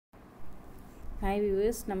Hi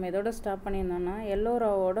viewers, நம்ம எதோட stop பண்ணியிருந்தோம்னா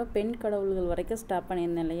எல்லோராவோட பெண் கடவுள்கள் வரைக்கும் ஸ்டாப்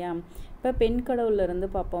பண்ணியிருந்தோம் இல்லையா. இப்போ பெண் கடவுள்ல இருந்து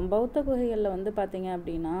பார்ப்போம். பௌத்த குகைகளில் வந்து பார்த்தீங்க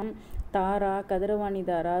அப்படின்னா தாரா, கதிரவாணி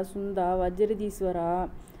தாரா, சுந்தா, வஜ்ரதீஸ்வரா,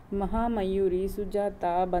 மகாமயூரி,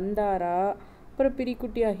 சுஜாதா, பந்தாரா, அப்புறம்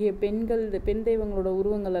பிரிக்குட்டி ஆகிய பெண் தெய்வங்களோட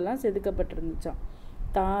உருவங்கள் எல்லாம் செதுக்கப்பட்டிருந்துச்சாம்.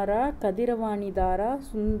 தாரா, கதிரவாணி தாரா,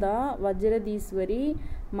 சுந்தா, வஜ்ரதீஸ்வரி,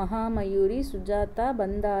 மகாமயூரி, சுஜாதா,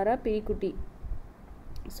 பந்தாரா, பிரிக்குட்டி.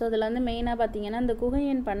 ஸோ அதில் வந்து மெயினாக பார்த்தீங்கன்னா இந்த குகை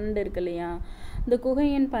எண் 12 இருக்கு இல்லையா. இந்த குகை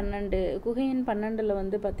எண் 12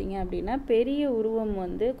 வந்து பார்த்தீங்க அப்படின்னா பெரிய உருவம்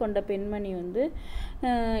வந்து கொண்ட பெண்மணி வந்து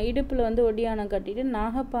இடுப்பில் வந்து ஒடியானம் கட்டிட்டு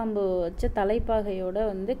நாகப்பாம்பு வச்ச தலைப்பாகையோட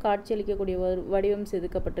வந்து காட்சியளிக்கக்கூடிய வடிவம்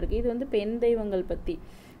செதுக்கப்பட்டிருக்கு. இது வந்து பெண் தெய்வங்கள் பற்றி.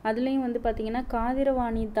 அதுலேயும் வந்து பார்த்திங்கன்னா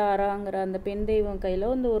காதிரவாணி தாராங்கிற அந்த பெண் தெய்வம்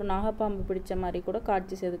கையில் வந்து ஒரு நாகப்பாம்பு பிடிச்ச மாதிரி கூட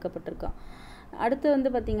காட்சி செதுக்கப்பட்டிருக்கான். அடுத்து வந்து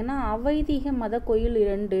பார்த்திங்கன்னா அவைதீக மத கோயில்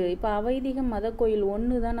 2. இப்போ அவைதீக மத கோயில்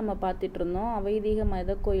 1 தான் நம்ம பார்த்துட்டு இருந்தோம். அவைதீக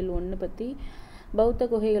மத கோயில் 1 பற்றி பௌத்த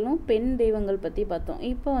குகைகளும் பெண் தெய்வங்கள் பற்றி பார்த்தோம்.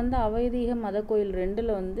 இப்போ வந்து அவைதீக மத கோயில்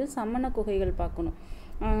 2ல் வந்து சமண குகைகள் பார்க்கணும்.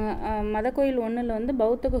 மத கோயில் 1ல் வந்து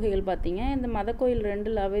பௌத்த குகைகள் பார்த்தீங்க. இந்த மத கோயில்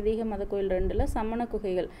 2ல் அவைதீக மத கோயில் 2ல் சமண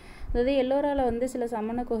குகைகள், அதாவது எல்லோரால் வந்து சில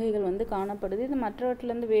சமண குகைகள் வந்து காணப்படுது. இது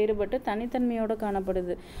மற்றவற்றிலேருந்து வேறுபட்டு தனித்தன்மையோடு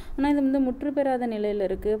காணப்படுது. ஆனால் இது வந்து முற்று பெறாத நிலையில்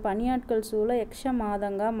இருக்குது. பணியாட்கள் சூழ யக்ஷ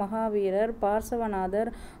மாதங்கா, மகாவீரர்,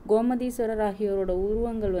 பார்சவநாதர், கோமதீஸ்வரர் ஆகியோரோட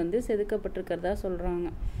உருவங்கள் வந்து செதுக்கப்பட்டிருக்கிறதா சொல்கிறாங்க.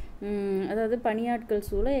 அதாவது பணியாட்கள்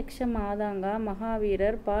சூழ யக்ஷ மாதாங்கா,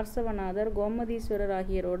 மகாவீரர், பார்சவநாதர், கோமதீஸ்வரர்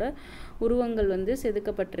ஆகியோரோட உருவங்கள் வந்து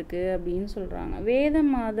செதுக்கப்பட்டிருக்கு அப்படின்னு சொல்கிறாங்க.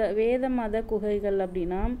 வேத மத குகைகள்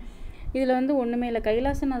அப்படின்னா இதில் வந்து ஒன்றுமே இல்லை.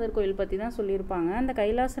 கைலாசநாதர் கோயில் பற்றி தான் சொல்லியிருப்பாங்க. அந்த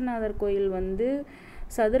கைலாசநாதர் கோயில் வந்து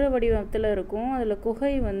சதுர வடிவத்தில் இருக்கும். அதில்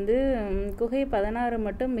குகை 16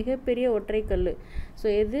 மட்டும் மிகப்பெரிய ஒற்றைக்கல். ஸோ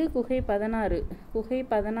குகை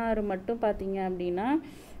 16 மட்டும் பார்த்தீங்க அப்படின்னா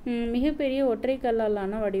மிகப்பெரிய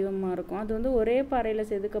ஒற்றைக்கல்லாலான வடிவமாக இருக்கும். அது வந்து ஒரே பாறையில்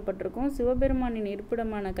செதுக்கப்பட்டிருக்கும். சிவபெருமானின்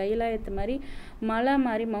இருப்பிடமான கைலாயத்து மாதிரி மலை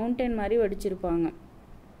மாதிரி மவுண்டன் மாதிரி வடிச்சிருப்பாங்க.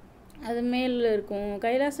 அது மேலே இருக்கும்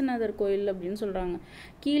கைலாசநாதர் கோயில் அப்படின்னு சொல்கிறாங்க.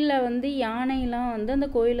 கீழே வந்து யானைலாம் வந்து அந்த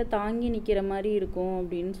கோயிலை தாங்கி நிற்கிற மாதிரி இருக்கும்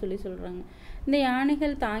அப்படின்னு சொல்கிறாங்க. இந்த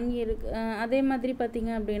யானைகள் தாங்கி இருக்கு. அதே மாதிரி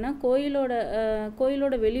பார்த்திங்க அப்படின்னா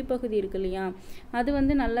கோயிலோட வெளிப்பகுதி இருக்கு இல்லையா, அது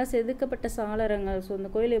வந்து நல்லா செதுக்கப்பட்ட சாளரங்கள். ஸோ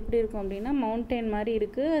அந்த கோயில் எப்படி இருக்கும் அப்படின்னா மவுண்டன் மாதிரி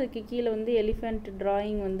இருக்குது. அதுக்கு கீழே வந்து எலிஃபெண்ட்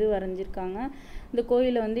டிராயிங் வந்து வரைஞ்சிருக்காங்க. இந்த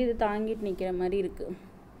கோயிலை வந்து இது தாங்கிட்டு நிற்கிற மாதிரி இருக்குது.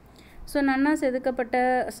 ஸோ நன்னா செதுக்கப்பட்ட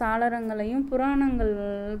சாளரங்களையும்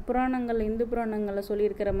இந்து புராணங்களில்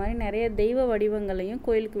சொல்லியிருக்கிற மாதிரி நிறைய தெய்வ வடிவங்களையும்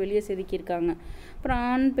கோயிலுக்கு வெளியே செதுக்கியிருக்காங்க. அப்புறம்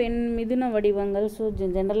ஆண் பெண் மிதுன வடிவங்கள். ஸோ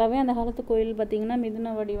ஜென்ரலாகவே அந்த காலத்து கோயில் பார்த்திங்கன்னா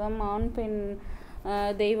மிதுன வடிவம், ஆண் பெண்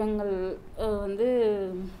தெய்வங்கள் வந்து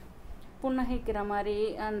புன்னகைக்கிற மாதிரி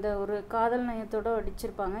அந்த ஒரு காதல் நயத்தோடு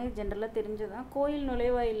வடிச்சிருப்பாங்க. இது ஜென்ரலாக தெரிஞ்சதுதான். கோயில்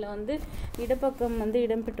நுழைவாயிலில் வந்து இடப்பக்கம் வந்து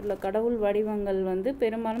இடம்பெற்றுள்ள கடவுள் வடிவங்கள் வந்து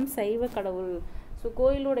பெரும்பாலும் சைவ கடவுள். ஸோ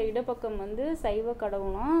கோயிலோட இடப்பக்கம் வந்து சைவ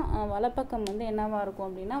கடவுளாம், வலப்பக்கம் வந்து என்னவாக இருக்கும்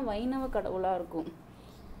அப்படின்னா வைணவ கடவுளாக இருக்கும்.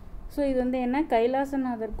 ஸோ இது வந்து என்ன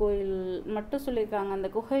கைலாசநாதர் கோயில் மட்டும் சொல்லியிருக்காங்க. அந்த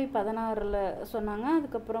குகை 16ல் சொன்னாங்க.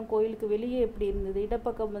 அதுக்கப்புறம் கோயிலுக்கு வெளியே எப்படி இருந்தது,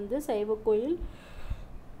 இடப்பக்கம் வந்து சைவ கோயில்,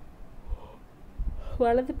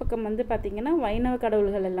 வலது பக்கம் வந்து பார்த்திங்கன்னா வைணவ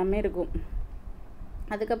கடவுள்கள் எல்லாமே இருக்கும்.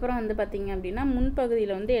 அதுக்கப்புறம் வந்து பார்த்திங்க அப்படின்னா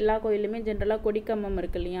முன்பகுதியில் வந்து எல்லா கோயிலுமே ஜென்ரலாக கொடிக்கம்பம்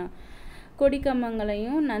இருக்கு இல்லையா,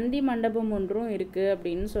 கொடிக்கம்பங்களையும் நந்தி மண்டபம் ஒன்றும் இருக்குது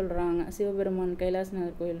அப்படின்னு சொல்கிறாங்க. சிவபெருமான்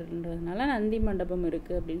கைலாசநாதர் கோயில்ன்றதுனால நந்தி மண்டபம்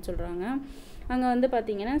இருக்குது அப்படின்னு சொல்கிறாங்க. அங்கே வந்து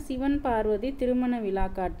பார்த்திங்கன்னா சிவன் பார்வதி திருமண விழா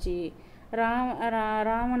காட்சி,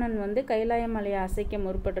 ராவணன் வந்து கைலாய மலையை அசைக்க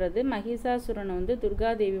முற்படுறது, மகிஷாசுரனை வந்து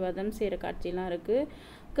துர்காதேவி வதம் செய்கிற காட்சியெலாம் இருக்குது.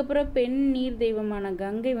 அதுக்கப்புறம் பெண் நீர் தெய்வமான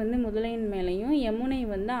கங்கை வந்து முதலையின் மேலேயும் யமுனை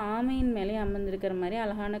வந்து ஆமையின் மேலேயும் அமர்ந்திருக்கிற மாதிரி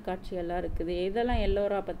அழகான காட்சிகள்லாம் இருக்குது. இதெல்லாம்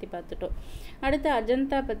எல்லோரா பற்றி பார்த்துட்டோம். அடுத்து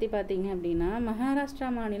அஜந்தா பற்றி பார்த்தீங்க அப்படின்னா மகாராஷ்டிரா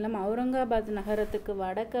மாநிலம் அவுரங்காபாத் நகரத்துக்கு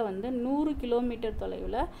வடக்க வந்து 100 கிலோமீட்டர்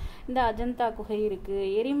தொலைவில் இந்த அஜந்தா குகை இருக்குது.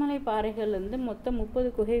 எரிமலை பாறைகள் வந்து மொத்தம்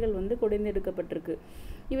 30 குகைகள் வந்து கொடைந்தெடுக்கப்பட்டிருக்கு.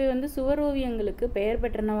 இவை வந்து சுவரோவியங்களுக்கு பெயர்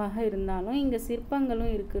பெற்றனவாக இருந்தாலும் இங்கே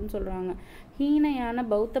சிற்பங்களும் இருக்குதுன்னு சொல்கிறாங்க. ஹீனையான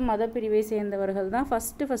பௌத்த மத பிரிவை சேர்ந்தவர்கள் தான்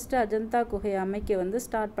ஃபஸ்ட்டு அஜந்தா குகையை அமைக்க வந்து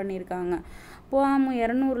ஸ்டார்ட் பண்ணியிருக்காங்க. போஆமு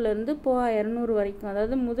 200லேருந்து போஆ 200 வரைக்கும்,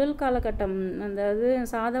 அதாவது முதல் காலகட்டம், அதாவது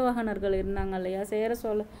சாதவாகனர்கள் இருந்தாங்க இல்லையா, சேர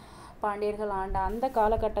சோழ பாண்டியர்கள் ஆண்ட அந்த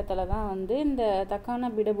காலகட்டத்தில் தான் வந்து இந்த தக்கான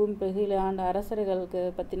பீடபூமி பகுதியில் ஆண்ட அரசர்களுக்கு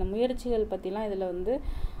பற்றின முயற்சிகள் பற்றிலாம் இதில் வந்து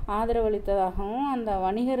ஆதரவளித்ததாகவும், அந்த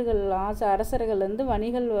அரசர்கள் வந்து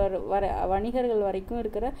வணிகர்கள் வரைக்கும்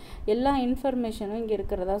இருக்கிற எல்லா இன்ஃபர்மேஷனும் இங்கே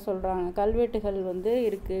இருக்கிறதா சொல்கிறாங்க. கல்வெட்டுகளில்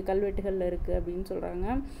இருக்குது அப்படின்னு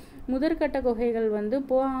சொல்கிறாங்க. முதற்கட்ட குகைகள் வந்து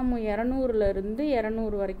போஆமு 200லேருந்து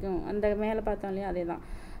 200 வரைக்கும், அந்த மேலே பார்த்தோம் இல்லையா அதே தான்.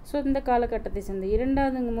 ஸோ இந்த காலகட்டத்தை சேர்ந்த.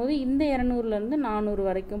 இரண்டாவதுங்கும் போது இந்த 200லேருந்து 400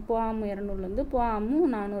 வரைக்கும், புஆமு 200லேருந்து புஆமு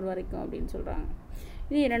 400 வரைக்கும் அப்படின்னு சொல்கிறாங்க.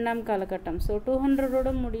 இது இரண்டாம் காலகட்டம். ஸோ 200ஓட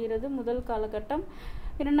முடிகிறது முதல் காலகட்டம்.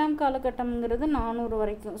 இரண்டாம் காலகட்டம்ங்கிறது 400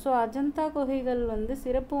 வரைக்கும். ஸோ அஜந்தா குகைகள் வந்து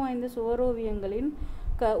சிறப்பு வாய்ந்த சுவரோவியங்களின்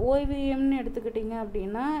ஓவியம்னு எடுத்துக்கிட்டிங்க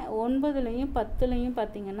அப்படின்னா 9லையும் 10லையும்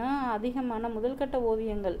பார்த்திங்கன்னா அதிகமான முதல்கட்ட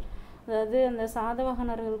ஓவியங்கள், அதாவது அந்த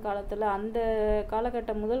சாதவாகனர்கள் காலத்தில் அந்த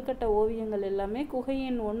காலகட்ட முதல்கட்ட ஓவியங்கள் எல்லாமே குகை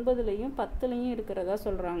எண் 9லையும் 10லையும் இருக்கிறதா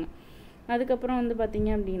சொல்கிறாங்க. அதுக்கப்புறம் வந்து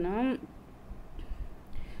பார்த்திங்க அப்படின்னா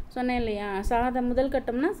சொன்னேன் இல்லையா, முதல்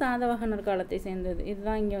கட்டம்னா சாதவாகனர் காலத்தை சேர்ந்தது.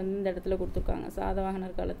 இதுதான் இங்கே வந்து இந்த இடத்துல கொடுத்துருக்காங்க,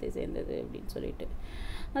 சாதவாகனர் காலத்தை சேர்ந்தது அப்படின்னு சொல்லிட்டு.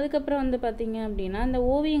 அதுக்கப்புறம் வந்து பார்த்திங்க அப்படின்னா இந்த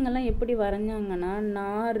ஓவியங்கள்லாம் எப்படி வரைஞ்சாங்கன்னா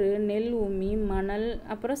நார், நெல் உமி, மணல்,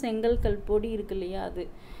 அப்புறம் செங்கல் கல்பொடி இருக்கு இல்லையா, அது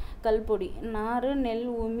கல்பொடி, நார், நெல்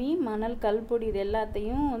உமி, மணல், கல்பொடி இது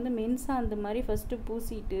எல்லாத்தையும் வந்து மென்சாந்து மாதிரி ஃபஸ்ட்டு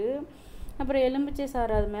பூசிட்டு அப்புறம் எலுமிச்சை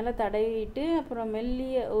சாறு அது மேலே தடவிட்டு அப்புறம்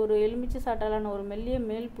மெல்லிய ஒரு எலுமிச்சை சாட்டாலான ஒரு மெல்லிய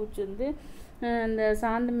மேல் பூச்சி வந்து இந்த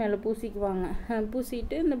சாந்து மேலே பூசிக்குவாங்க.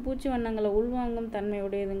 பூசிட்டு இந்த பூச்சி வண்ணங்களை உள்வாங்கும் தன்மை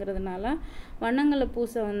உடையதுங்கிறதுனால வண்ணங்களை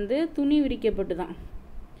பூச வந்து துணி விரிக்கப்பட்டு தான்.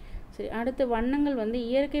 சரி, அடுத்து வண்ணங்கள் வந்து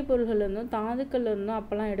இயற்கை பொருள்கள் இருந்தும் தாதுக்கள் இருந்தும்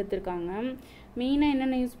அப்போல்லாம் எடுத்திருக்காங்க. மெயினாக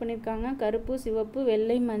என்னென்ன யூஸ் பண்ணியிருக்காங்க, கருப்பு, சிவப்பு,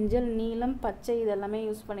 வெள்ளை, மஞ்சள், நீலம், பச்சை இதெல்லாமே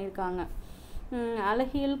யூஸ் பண்ணியிருக்காங்க.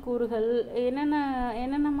 அழகியல் கூறுகள்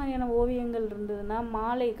என்னென்ன மாதிரியான ஓவியங்கள் இருந்ததுன்னா,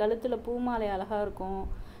 மாலை, கழுத்தில் பூ மாலை அழகாக இருக்கும்,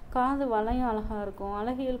 காது வளையம் அழகாக இருக்கும்,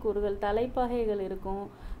 அழகியல் கூறுகள் தலைப்பாகைகள் இருக்கும்,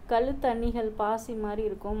 கழுத்தணிகள் பாசி மாதிரி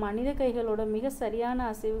இருக்கும், மனித கைகளோட மிக சரியான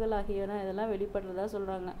அசைவுகள் ஆகியன இதெல்லாம் வெளிப்படுறதா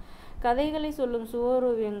சொல்கிறாங்க. கதைகளை சொல்லும்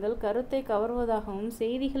சுவரோவியங்கள் கருத்தை கவர்வதாகவும்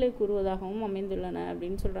செய்திகளை கூறுவதாகவும் அமைந்துள்ளன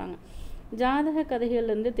அப்படின்னு சொல்கிறாங்க. ஜாதக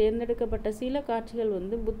கதைகள்லேருந்து தேர்ந்தெடுக்கப்பட்ட சில காட்சிகள்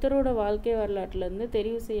வந்து புத்தரோட வாழ்க்கை வரலாற்றிலேருந்து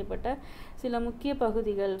தெரிவு செய்யப்பட்ட சில முக்கிய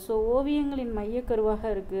பகுதிகள். ஸோ ஓவியங்களின் மையக்கருவாக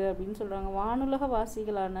இருக்குது அப்படின்னு சொல்கிறாங்க. வானுலக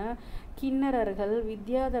வாசிகளான கிண்ணறர்கள்,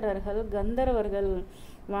 வித்யாதரர்கள், கந்தர்வர்கள்,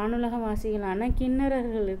 வானுலக வாசிகளான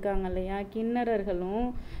கிண்ணறர்கள் இருக்காங்க இல்லையா, கிண்ணறர்களும்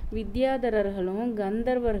வித்யாதரர்களும்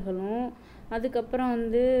கந்தர்வர்களும் அதுக்கப்புறம்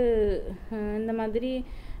வந்து இந்த மாதிரி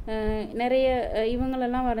நிறைய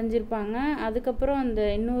இவங்களெல்லாம் வரைஞ்சிருப்பாங்க. அதுக்கப்புறம் அந்த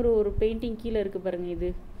இன்னொரு பெயிண்டிங் கீழே இருக்குது பாருங்கள், இது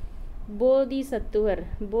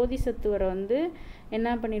போதிசத்துவரை வந்து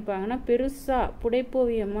என்ன பண்ணியிருப்பாங்கன்னா பெருசாக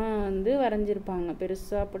புடைப்போவியமாக வந்து வரைஞ்சிருப்பாங்க,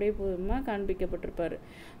 பெருசாக புடைப்போவியமாக காண்பிக்கப்பட்டிருப்பார்.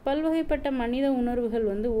 பல்வகைப்பட்ட மனித உணர்வுகள்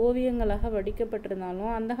வந்து ஓவியங்களாக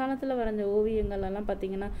வடிக்கப்பட்டிருந்தாலும் அந்த காலத்தில் வரைஞ்ச ஓவியங்கள் எல்லாம்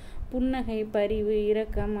பார்த்திங்கன்னா புன்னகை, பரிவு,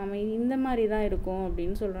 இரக்கம், அமைதி இந்த மாதிரி தான் இருக்கும்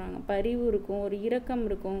அப்படின்னு சொல்கிறாங்க. பரிவு இருக்கும், ஒரு இரக்கம்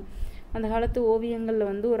இருக்கும், அந்த காலத்து ஓவியங்களில்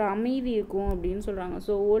வந்து ஒரு அமைதி இருக்கும் அப்படின்னு சொல்கிறாங்க.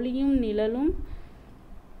 ஸோ ஒளியும் நிழலும்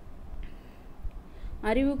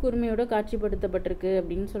அறிவு கூர்மையோட காட்சிப்படுத்தப்பட்டிருக்கு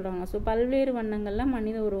அப்படின்னு சொல்கிறாங்க. ஸோ பல்வேறு வண்ணங்களில்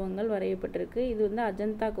மனித உருவங்கள் வரையப்பட்டிருக்கு. இது வந்து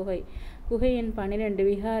அஜந்தா குகை எண் 12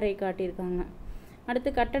 விகாரை காட்டியிருக்காங்க. அடுத்து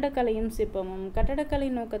கட்டடக்கலையும் சிற்பமும். கட்டடக்கலை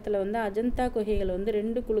நோக்கத்தில் வந்து அஜந்தா குகைகளை வந்து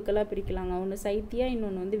 2 குழுக்களாக பிரிக்கலாங்க. ஒன்று சைத்தியா,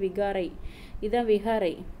 இன்னொன்று வந்து விகாரை. இதுதான்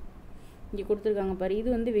விகாரை, இங்கே கொடுத்துருக்காங்க பாரு, இது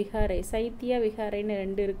வந்து விகாரை. சைத்தியா விகாரைன்னு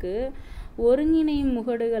 2 இருக்குது. ஒருங்கிணையும்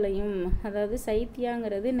முகடுகளையும், அதாவது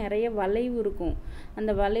சைத்தியாங்கிறது நிறைய வளைவு இருக்கும்,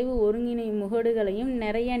 அந்த வளைவு ஒருங்கிணையும் முகடுகளையும்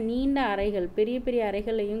நிறைய நீண்ட அறைகள், பெரிய பெரிய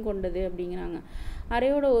அறைகளையும் கொண்டது அப்படிங்கிறாங்க.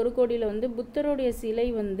 அறையோட ஒரு கோடியில் வந்து புத்தருடைய சிலை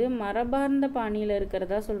வந்து மரபார்ந்த பாணியில்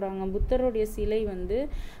இருக்கிறதா சொல்கிறாங்க. புத்தருடைய சிலை வந்து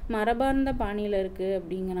மரபார்ந்த பாணியில் இருக்குது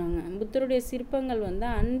அப்படிங்கிறாங்க. புத்தருடைய சிற்பங்கள் வந்து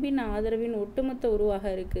அன்பின் ஆதரவின் ஒட்டுமொத்த உருவாக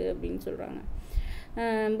இருக்குது அப்படின்னு சொல்கிறாங்க.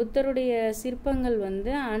 புத்தருடைய சிற்பங்கள்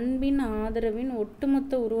வந்து அன்பின் ஆதரவின்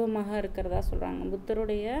ஒட்டுமொத்த உருவமாக இருக்கிறதா சொல்கிறாங்க.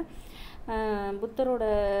 புத்தரோட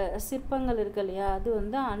சிற்பங்கள் இருக்கு இல்லையா, அது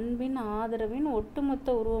வந்து அன்பின் ஆதரவின்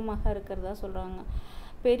ஒட்டுமொத்த உருவமாக இருக்கிறதா சொல்கிறாங்க.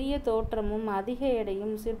 பெரிய தோற்றமும் அதிக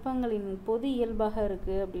எடையும் சிற்பங்களின் பொது இயல்பாக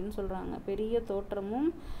இருக்குது அப்படின்னு சொல்கிறாங்க. பெரிய தோற்றமும்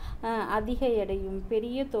அதிக எடையும்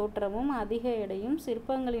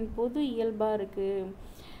சிற்பங்களின் பொது இயல்பாக இருக்குது.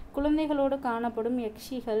 குழந்தைகளோடு காணப்படும்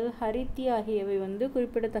யக்ஷிகள், ஹரித்தி ஆகியவை வந்து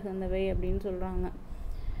குறிப்பிடத்தகுந்தவை அப்படின்னு சொல்கிறாங்க.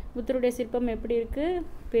 புத்தருடைய சிற்பம் எப்படி இருக்குது,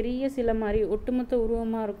 பெரிய சிலை மாதிரி ஒட்டுமொத்த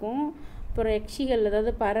உருவமாக இருக்கும். அப்புறம் யக்ஷிகள்,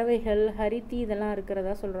 அதாவது பறவைகள், ஹரித்தி இதெல்லாம்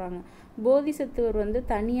இருக்கிறதா சொல்கிறாங்க. போதிசத்துவர் வந்து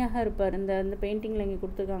தனியாக இருப்பார். இந்த பெயிண்டிங்கில் இங்கே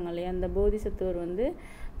கொடுத்துருக்காங்க இல்லையா, அந்த போதிசத்துவர் வந்து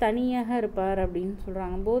தனியாக இருப்பார் அப்படின்னு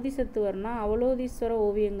சொல்கிறாங்க. போதிசத்துவர்னா அவலோதீஸ்வர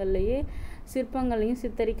ஓவியங்கள்லேயே சிற்பங்களையும்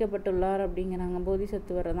சித்தரிக்கப்பட்டுள்ளார் அப்படிங்கிறாங்க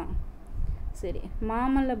போதிசத்துவரை தான். சரி,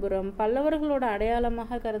 மாமல்லபுரம். பல்லவர்களோட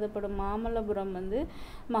அடையாளமாக கருதப்படும் மாமல்லபுரம் வந்து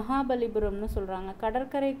மகாபலிபுரம்னு சொல்கிறாங்க.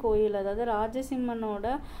 கடற்கரை கோயில், அதாவது ராஜசிம்மனோட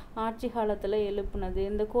ஆட்சி காலத்தில் எழுப்புனது.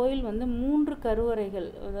 இந்த கோயில் வந்து 3 கருவறைகள்,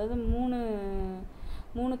 அதாவது மூணு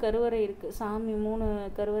கருவறை இருக்குது, சாமி 3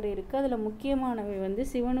 கருவறை இருக்குது. அதில் முக்கியமானவை வந்து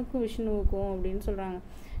சிவனுக்கும் விஷ்ணுவுக்கும் அப்படின்னு சொல்கிறாங்க.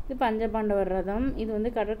 இது பஞ்சபாண்டவர் ரதம். இது வந்து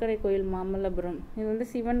கடற்கரை கோயில் மாமல்லபுரம். இது வந்து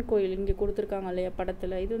சிவன் கோயில் இங்கே கொடுத்துருக்காங்க இல்லையா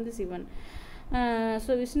படத்தில், இது வந்து சிவன்.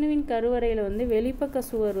 ஸோ விஷ்ணுவின் கருவறையில் வந்து வெளிப்பக்க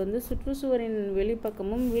சுவர் வந்து சுற்றுச்சுவரின்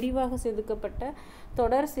வெளிப்பக்கமும் விரிவாக செதுக்கப்பட்ட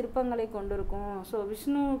தொடர் சிற்பங்களை கொண்டிருக்கும். ஸோ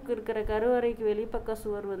விஷ்ணுவுக்கு இருக்கிற கருவறைக்கு வெளிப்பக்க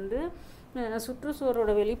சுவர் வந்து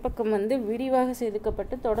சுற்றுச்சுவரோட வெளிப்பக்கம் வந்து விரிவாக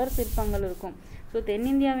செதுக்கப்பட்டு தொடர் சிற்பங்கள் இருக்கும். ஸோ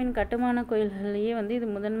தென்னிந்தியாவின் கட்டுமான கோயில்களையே வந்து இது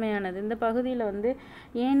முதன்மையானது. இந்த பகுதியில் வந்து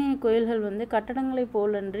ஏனைய கோயில்கள் வந்து கட்டடங்களை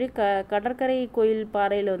போலன்றி கடற்கரை கோயில்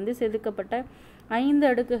பாறையில் வந்து செதுக்கப்பட்ட 5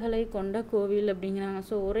 அடுக்குகளை கொண்ட கோவில் அப்படிங்கிறாங்க.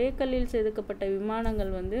 ஸோ ஒரே கல்லில் செதுக்கப்பட்ட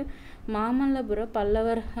விமானங்கள் வந்து மாமல்லபுர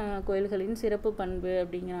பல்லவர் கோயில்களின் சிறப்பு பண்பு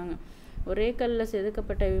அப்படிங்கிறாங்க. ஒரே கல்லில்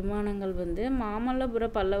செதுக்கப்பட்ட விமானங்கள் வந்து மாமல்லபுர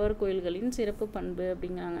பல்லவர் கோயில்களின் சிறப்பு பண்பு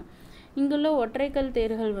அப்படிங்கிறாங்க. இங்குள்ள ஒற்றைக்கல்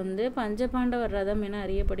தேர்கள் வந்து பஞ்சபாண்டவர் ரதம் என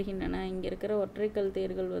அறியப்படுகின்றன. இங்கே இருக்கிற ஒற்றைக்கல்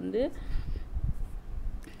தேர்கள் வந்து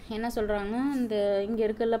என்ன சொல்கிறாங்கன்னா, இந்த இங்கே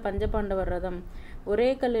இருக்குல்ல பஞ்சபாண்டவர் ரதம், ஒரே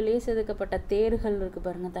கல்லிலேயே செதுக்கப்பட்ட தேர்கள் இருக்குது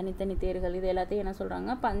பாருங்கள், தனித்தனி தேர்கள், இது எல்லாத்தையும் என்ன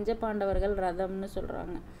சொல்கிறாங்க, பஞ்சபாண்டவர்கள் ரதம்னு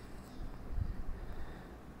சொல்கிறாங்க.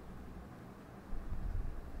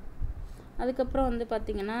 அதுக்கப்புறம் வந்து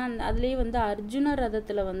பார்த்திங்கன்னா அதுலேயே வந்து அர்ஜுன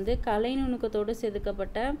ரதத்தில் வந்து கலை நுணுக்கத்தோடு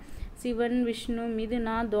செதுக்கப்பட்ட சிவன், விஷ்ணு,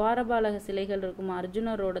 மிதுனா, துவாரபாலக சிலைகள் இருக்கும்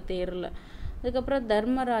அர்ஜுனரோட தேரில். அதுக்கப்புறம்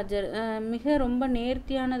தர்மராஜர், மிக ரொம்ப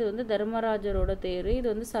நேர்த்தியானது வந்து தர்மராஜரோட தேர். இது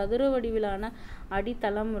வந்து சதுர வடிவிலான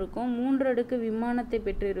அடித்தளம் இருக்கும், 3 அடுக்கு விமானத்தை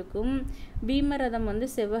பெற்றிருக்கும். பீமரதம் வந்து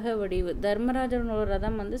செவ்வக வடிவு. தர்மராஜரோட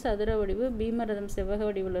ரதம் வந்து சதுர வடிவு, பீமரதம் செவ்வக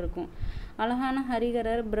வடிவில் இருக்கும். அழகான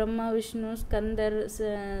ஹரிகரர், பிரம்மா, விஷ்ணு,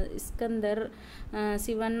 ஸ்கந்தர்,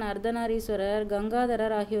 சிவன், அர்த்தநாரீஸ்வரர்,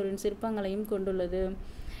 கங்காதரர் ஆகியோரின் சிற்பங்களையும் கொண்டுள்ளது.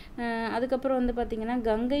 அதுக்கப்புறம் வந்து பார்த்திங்கன்னா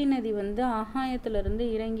கங்கை நதி வந்து ஆகாயத்திலிருந்து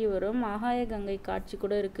இறங்கி வரும் ஆகாய கங்கை காட்சி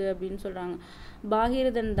கூட இருக்குது அப்படின்னு சொல்கிறாங்க.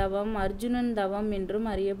 பாகீரதன் தவம், அர்ஜுனன் தவம் என்றும்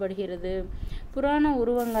அறியப்படுகிறது. புராண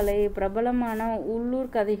உருவங்களை பிரபலமான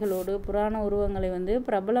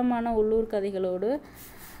உள்ளூர் கதைகளோடு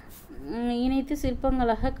இணைத்து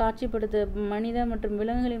சிற்பங்களாக காட்சிப்படுத்த மனித மற்றும்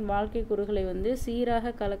விலங்குகளின் வாழ்க்கை கூறுகளை வந்து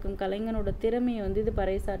சீராக கலக்கும் கலைஞனோட திறமையை வந்து இது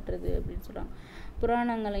பறைசாற்றுது அப்படின்னு சொல்கிறாங்க.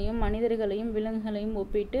 புராணங்களையும் மனிதர்களையும் விலங்குகளையும்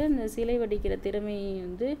ஒப்பிட்டு இந்த சிலை வடிக்கிற திறமை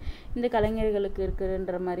வந்து இந்த கலைஞர்களுக்கு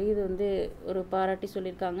இருக்குன்ற மாதிரி இது வந்து ஒரு பாராட்டி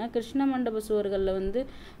சொல்லியிருக்காங்க. கிருஷ்ண மண்டப சுவர்களில் வந்து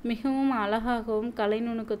மிகவும் அழகாகவும் கலை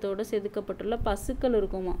நுணுக்கத்தோடு செதுக்கப்பட்டுள்ள பசுக்கள்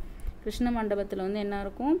இருக்குமா. கிருஷ்ண மண்டபத்தில் வந்து என்ன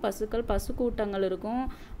இருக்கும், பசு கூட்டங்கள் இருக்கும்.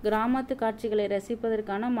 கிராமத்து காட்சிகளை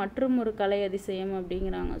ரசிப்பதற்கான மற்றும் ஒரு கலை அதிசயம்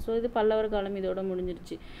அப்படிங்கிறாங்க. ஸோ இது பல்லவர் காலம் இதோட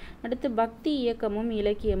முடிஞ்சிருச்சு. அடுத்து பக்தி இயக்கமும்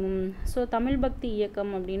இலக்கியமும். ஸோ தமிழ் பக்தி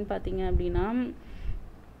இயக்கம் அப்படின்னு பார்த்தீங்க அப்படின்னா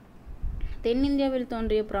தென்னிந்தியாவில்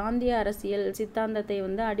தோன்றிய பிராந்திய அரசியல் சித்தாந்தத்தை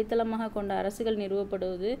வந்து அடித்தளமாக கொண்ட அரசுகள்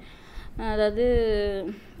நிறுவப்படுவது, அதாவது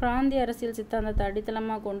பிராந்திய அரசியல் சித்தாந்தத்தை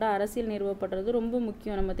அடித்தளமாக கொண்டு அரசியல் நிறுவப்படுறது ரொம்ப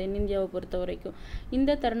முக்கியம் நம்ம தென்னிந்தியாவை பொறுத்த வரைக்கும்.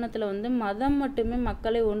 இந்த தருணத்தில் வந்து மதம் மட்டுமே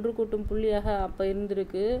மக்களை ஒன்று கூட்டும் புள்ளியாக அப்போ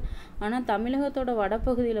இருந்திருக்கு. ஆனால் தமிழகத்தோட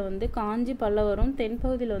வடப்பகுதியில் வந்து காஞ்சி பல்லவரும்,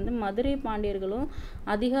 தென்பகுதியில் வந்து மதுரை பாண்டியர்களும்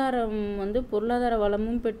அதிகாரம் வந்து பொருளாதார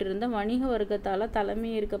வளமும் பெற்றிருந்த வணிக வர்க்கத்தால்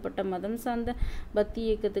தலைமை ஏற்கப்பட்ட மதம் சார்ந்த பக்தி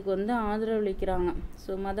இயக்கத்துக்கு வந்து ஆதரவளிக்கிறாங்க.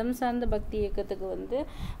 ஸோ மதம் சார்ந்த பக்தி இயக்கத்துக்கு வந்து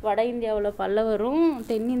வட இந்தியாவில் பல்லவரும்,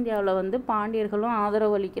 தென்னிந்தியாவில் வந்து பாண்டியர்களும்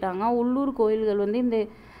ஆதரவு அளிக்கிறாங்க. உள்ளூர் கோயில்கள் வந்து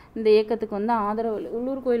இந்த இயக்கத்துக்கு வந்து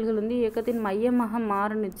உள்ளூர் கோயில்கள் வந்து இயக்கத்தின் மையமாக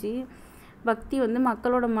மாறுனுச்சு. பக்தி வந்து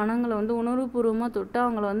மக்களோட மனங்களை வந்து உணர்வுபூர்வமாக தொட்டு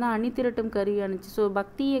அவங்கள வந்து அணிதிரட்டும் கருவியானுச்சு. ஸோ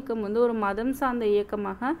பக்தி இயக்கம் வந்து ஒரு மதம் சார்ந்த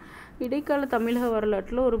இயக்கமாக இடைக்கால தமிழக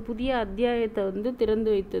வரலாற்றில் ஒரு புதிய அத்தியாயத்தை வந்து திறந்து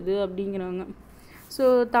வைத்தது அப்படிங்கிறாங்க. ஸோ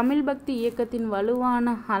தமிழ் பக்தி இயக்கத்தின்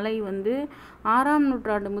வலுவான அலை வந்து 6ஆம்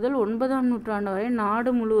நூற்றாண்டு முதல் 9ஆம் நூற்றாண்டு வரை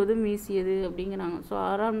நாடு முழுவதும் வீசியது அப்படிங்கிறாங்க. ஸோ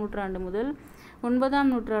 6ஆம் நூற்றாண்டு முதல்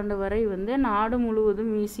 9ஆம் நூற்றாண்டு வரை வந்து நாடு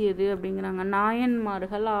முழுவதும் வீசியது அப்படிங்கிறாங்க. நாயன்மார்,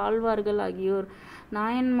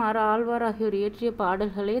 ஆழ்வார் ஆகியோர் இயற்றிய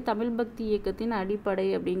பாடல்களே தமிழ் பக்தி இயக்கத்தின் அடிப்படை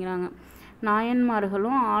அப்படிங்கிறாங்க.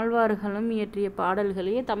 நாயன்மார்களும் ஆழ்வார்களும் இயற்றிய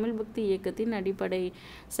பாடல்களே தமிழ் பக்தி இயக்கத்தின் அடிப்படை.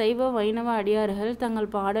 சைவ வைணவ அடியார்கள் தங்கள்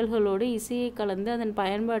பாடல்களோடு இசையை கலந்து அதன்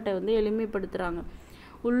பயன்பாட்டை வந்து எளிமைப்படுத்துகிறாங்க.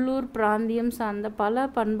 உள்ளூர் பிராந்தியம் சார்ந்த பல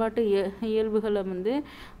பண்பாட்டு இயல்புகளை வந்து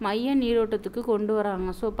மைய நீரோட்டத்துக்கு கொண்டு வராங்க.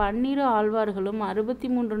 ஸோ 12 ஆழ்வார்களும்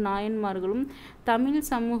 63 நாயன்மார்களும் தமிழ்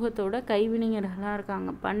சமூகத்தோட கைவினைஞர்களாக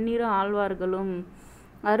இருக்காங்க. 12 ஆழ்வார்களும்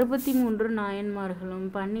 63 நாயன்மார்களும்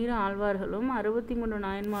 63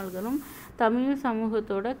 நாயன்மார்களும் தமிழ்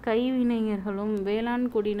சமூகத்தோட கைவினைஞர்களும் வேளாண்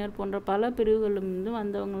குடியினர் போன்ற பல பிரிவுகளும் வந்து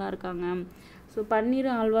வந்தவங்களாக இருக்காங்க. ஸோ 12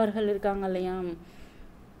 ஆழ்வார்கள் இருக்காங்க இல்லையா,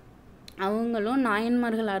 அவங்களும்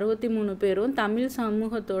நாயன்மார்கள் 63 பேரும் தமிழ்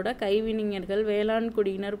சமூகத்தோட கைவினைஞர்கள், வேளாண்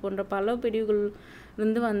குடியினர் போன்ற பல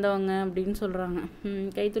இருந்து வந்தவங்க அப்படின்னு சொல்கிறாங்க.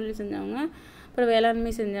 கைத்தொழில் செஞ்சவங்க, அப்புறம்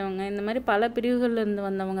வேளாண்மை செஞ்சவங்க, இந்த மாதிரி பல பிரிவுகளில் இருந்து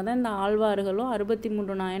வந்தவங்க தான் இந்த ஆழ்வார்களும்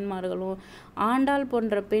 63 நாயன்மார்களும். ஆண்டாள்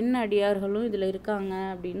போன்ற பெண் அடியார்களும் இதில் இருக்காங்க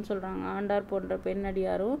அப்படின்னு சொல்கிறாங்க. ஆண்டாள் போன்ற பெண்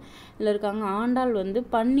அடியாரும் இதில் இருக்காங்க. ஆண்டாள் வந்து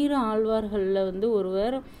 12 ஆழ்வார்களில் வந்து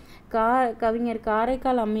ஒருவர். கவிஞர்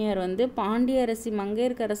காரைக்கால் அம்மையார் வந்து பாண்டிய அரசி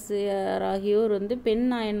மங்கையர்க்கரசியார் ஆகியோர் வந்து பெண்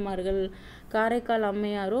நாயன்மார்கள். காரைக்கால்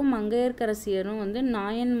அம்மையாரும் மங்கையர்க்கரசியரும் வந்து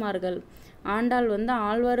நாயன்மார்கள். ஆண்டாள் வந்து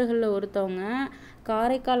ஆழ்வார்களில் ஒருத்தவங்க.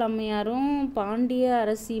 காரைக்கால் அம்மையாரும் பாண்டிய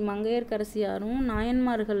அரசி மங்கையர்க்கரசியாரும்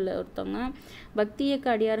நாயன்மார்களில் ஒருத்தவங்க. பக்தி இயக்க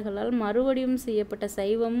அடியார்களால் மறுவடிவம் செய்யப்பட்ட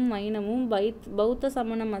சைவமும் வைணமும் பௌத்த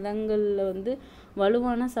சமண மதங்களில் வந்து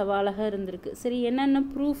வலுவான சவாலாக இருந்திருக்கு. சரி, என்னென்ன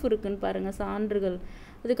ப்ரூஃப் இருக்குன்னு பாருங்கள், சான்றுகள்.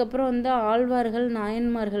 அதுக்கப்புறம் வந்து ஆழ்வார்கள்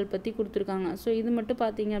நாயன்மார்கள் பற்றி கொடுத்துருக்காங்க. ஸோ இது மட்டும்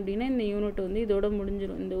பார்த்தீங்க அப்படின்னா இந்த யூனிட் வந்து இதோட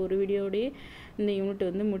முடிஞ்சிடும். இந்த ஒரு வீடியோடய இந்த யூனிட்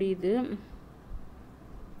வந்து முடியுது.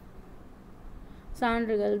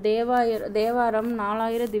 சான்றுகள்: தேவாரம்,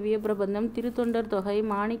 4000 திவ்ய பிரபந்தம், திருத்தொண்டர் தொகை,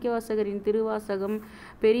 மாணிக்கவாசகரின் திருவாசகம்,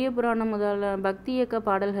 பெரிய புராணம் முதலான பக்தி இயக்க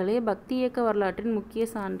பாடல்களே பக்தி இயக்க வரலாற்றின் முக்கிய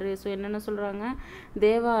சான்று. ஸோ என்னென்ன சொல்கிறாங்க?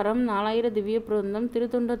 தேவாரம், 4000 திவ்ய பிரபந்தம்,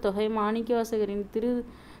 திருத்தொண்டர் தொகை, மாணிக்கவாசகரின்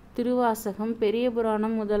திருவாசகம், பெரிய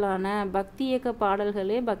புராணம் முதலான பக்தி இயக்க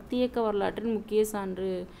பாடல்களே பக்தி இயக்க வரலாற்றின் முக்கிய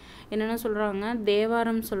சான்று. என்னென்ன சொல்கிறாங்க?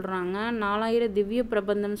 தேவாரம் சொல்கிறாங்க, 4000 திவ்ய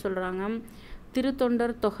பிரபந்தம் சொல்கிறாங்க,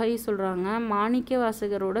 திருத்தொண்டர் தொகை சொல்கிறாங்க, மாணிக்க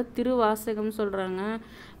வாசகரோட திருவாசகம் சொல்கிறாங்க,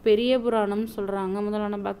 பெரிய புராணம் சொல்கிறாங்க.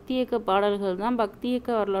 முதலான பக்தி இயக்க பாடல்கள் தான் பக்தி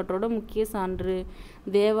இயக்க வரலாற்றோட முக்கிய சான்று.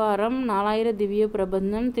 தேவாரம், 4000 திவ்ய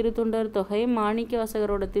பிரபந்தம், திருத்தொண்டர் தொகை, மாணிக்க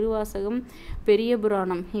வாசகரோட திருவாசகம், பெரிய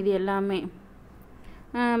புராணம், இது எல்லாமே.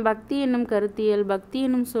 பக்தி என்னும் கருத்தியல். பக்தி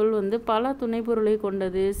என்னும் சொல் வந்து பல துணைப்பொருளை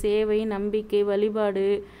கொண்டது. சேவை, நம்பிக்கை, வழிபாடு,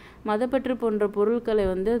 மதப்பற்று போன்ற பொருட்களை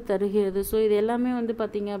வந்து தருகிறது. ஸோ இது எல்லாமே வந்து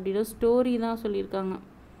பார்த்திங்க அப்படின்னா ஸ்டோரி தான் சொல்லியிருக்காங்க.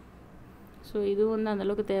 ஸோ இதுவும் வந்து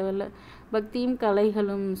அந்தளவுக்கு தேவையில்லை. பக்தியும்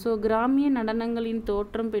கலைகளும். ஸோ கிராமிய நடனங்களின்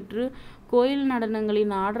தோற்றம் பெற்று கோயில்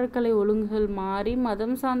நடனங்களின் ஆடற்கலை ஒழுங்குகள் மாறி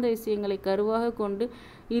மதம் சார்ந்த விஷயங்களை கருவாக கொண்டு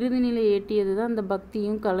இறுதி நிலை எட்டியது தான் அந்த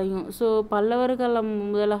பக்தியும் கலையும். ஸோ பல்லவர் காலம்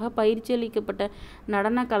முதலாக பயிற்சி அளிக்கப்பட்ட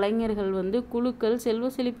நடன கலைஞர்கள் வந்து குழுக்கள்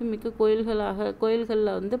செல்வ செழிப்பு மிக்க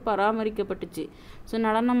கோயில்களில் வந்து பராமரிக்கப்பட்டுச்சு. ஸோ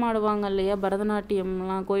நடனம் ஆடுவாங்க இல்லையா,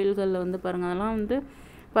 பரதநாட்டியம்லாம் கோயில்களில் வந்து பாருங்கள், அதெல்லாம் வந்து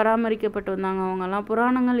பராமரிக்கப்பட்டு வந்தாங்க அவங்கெல்லாம்.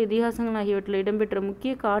 புராணங்கள், இதிகாசங்கள் ஆகியவற்றில் இடம்பெற்ற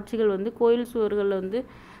முக்கிய காட்சிகள் வந்து கோயில் சுவர்களில் வந்து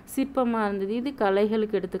சிற்பமாக இருந்தது. இது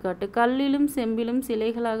கலைகளுக்கு எடுத்துக்காட்டு. கல்லிலும் செம்பிலும்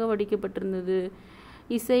சிலைகளாக வடிக்கப்பட்டிருந்தது.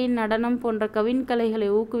 இசை, நடனம் போன்ற கவின்கலைகளை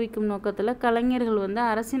ஊக்குவிக்கும் நோக்கத்தில் கலைஞர்கள் வந்து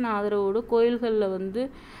அரசின் ஆதரவோடு கோயில்களில் வந்து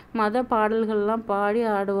மத பாடல்கள்லாம் பாடி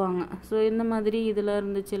ஆடுவாங்க. ஸோ இந்த மாதிரி இதில்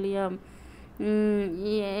இருந்துச்சு இல்லையா.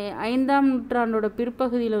 5ஆம் நூற்றாண்டோட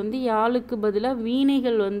பிற்பகுதியில் வந்து யாழுக்கு பதிலாக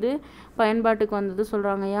வீணைகள் வந்து பயன்பாட்டுக்கு வந்தது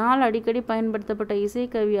சொல்கிறாங்க. யாழ் அடிக்கடி பயன்படுத்தப்பட்ட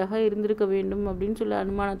இசைக்கருவியாக இருந்திருக்க வேண்டும் அப்படின்னு சொல்லி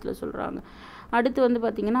அனுமானத்தில் சொல்கிறாங்க. அடுத்து வந்து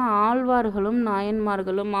பார்த்திங்கன்னா ஆழ்வார்களும்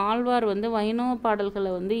நாயன்மார்களும். ஆழ்வார் வந்து வைணவ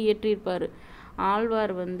பாடல்களை வந்து இயற்றியிருப்பார்.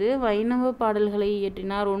 ஆழ்வார் வந்து வைணவ பாடல்களை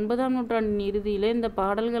இயற்றினார். 9ஆம் நூற்றாண்டின் இறுதியில் இந்த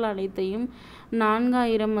பாடல்கள் அனைத்தையும்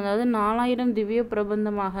 4000, அதாவது 4000 திவ்ய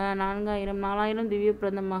பிரபந்தமாக 4000 திவ்ய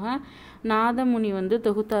பிரபந்தமாக நாதமுனி வந்து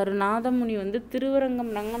தொகுத்தார். நாதமுனி வந்து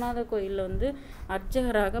திருவரங்கம் ரங்கநாத கோயிலில் வந்து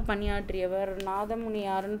அர்ச்சகராக பணியாற்றியவர். நாதமுனி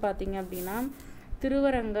யாருன்னு பார்த்தீங்க அப்படின்னா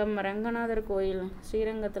திருவரங்கம் ரங்கநாதர் கோயில்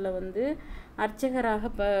ஸ்ரீரங்கத்தில் வந்து அர்ச்சகராக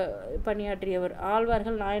பணியாற்றியவர்.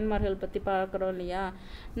 ஆழ்வார்கள் நாயன்மார்கள் பற்றி பார்க்குறோம் இல்லையா.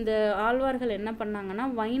 இந்த ஆழ்வார்கள் என்ன பண்ணாங்கன்னா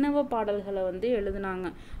வைணவ பாடல்களை வந்து எழுதினாங்க.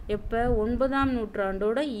 எப்போ? 9ஆம்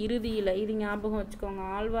நூற்றாண்டோட இறுதியில். இது ஞாபகம் வச்சுக்கோங்க.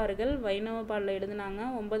 ஆழ்வார்கள் வைணவ பாடலை எழுதினாங்க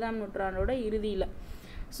 9ஆம் நூற்றாண்டோட இறுதியில்.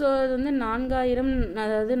 ஸோ அது வந்து 4000,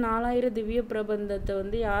 அதாவது 4000 திவ்ய பிரபந்தத்தை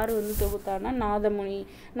வந்து யார் வந்து தொகுத்தானா? நாதமுனி.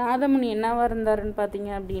 நாதமுனி என்னவாக இருந்தாருன்னு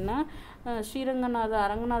பார்த்தீங்க அப்படின்னா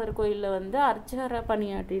அரங்கநாதர் கோயிலில் வந்து அர்ச்சகராக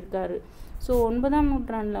பணியாற்றியிருக்காரு. ஸோ 9ஆம்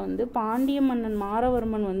நூற்றாண்டில் வந்து பாண்டிய மன்னன்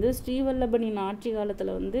மாரவர்மன் வந்து ஸ்ரீவல்லபனின் ஆட்சி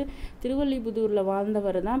காலத்தில் வந்து திருவல்லிபுத்தூரில்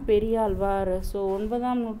வாழ்ந்தவர் தான் பெரியாழ்வார். ஸோ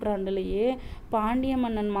 9ஆம் நூற்றாண்டுலேயே பாண்டிய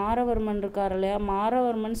மன்னன் மாரவர்மன் இருக்கார் இல்லையா,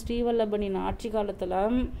 மாரவர்மன் ஸ்ரீவல்லபனின் ஆட்சி காலத்தில்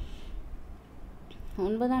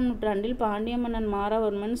 9ஆம் நூற்றாண்டில் பாண்டிய மன்னன்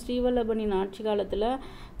மாரவர்மன் ஸ்ரீவல்லபனின் ஆட்சி காலத்தில்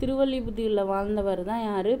திருவல்லிபுத்தூரில் வாழ்ந்தவர் தான்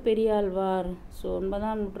யார்? பெரியாழ்வார். ஸோ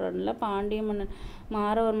 9ஆம் நூற்றாண்டில் பாண்டிய மன்னன்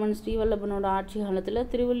மாரவர்மன் ஸ்ரீவல்லபனோட ஆட்சி காலத்தில்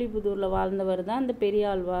திருவல்லிபுத்தூரில் வாழ்ந்தவர் தான் இந்த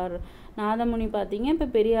பெரியாழ்வார். நாதமுனி பார்த்தீங்க, இப்போ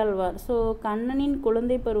பெரியாழ்வார். ஸோ கண்ணனின்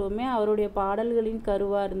குழந்தை பருவமே அவருடைய பாடல்களின்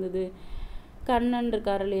கருவாக இருந்தது. கண்ணன்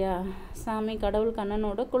இருக்கார் இல்லையா, சாமி கடவுள்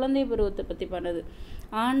கண்ணனோட குழந்தை பருவத்தை பற்றி பண்ணது.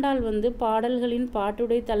 ஆண்டாள் வந்து பாடல்களின்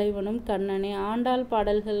பாட்டுடை தலைவனும் கண்ணனே. ஆண்டாள்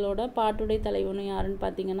பாடல்களோட பாட்டுடை தலைவனும் யாருன்னு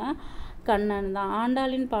பார்த்தீங்கன்னா கண்ணன் தான்.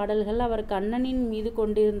 ஆண்டாளின் பாடல்கள் அவர் கண்ணனின் மீது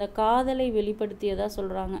கொண்டிருந்த காதலை வெளிப்படுத்தியதாக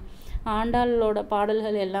சொல்கிறாங்க. ஆண்டாளோட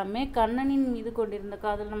பாடல்கள் எல்லாமே கண்ணனின் மீது கொண்டிருந்த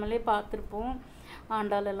காதல் நம்மளே பார்த்துருப்போம்.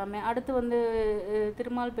 ஆண்டாள் எல்லாமே. அடுத்து வந்து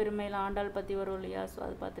திருமால் பெருமையில் ஆண்டாள் பற்றி வரும் இல்லையா, ஸோ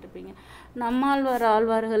அது பார்த்துருப்பீங்க. நம்மாழ்வார்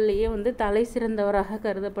ஆழ்வார்கள்லேயே வந்து தலை சிறந்தவராக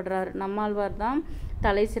கருதப்படுறார். நம்மாழ்வார் தான்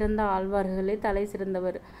தலை சிறந்த ஆழ்வார்களே தலை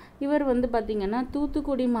சிறந்தவர். இவர் வந்து பார்த்திங்கன்னா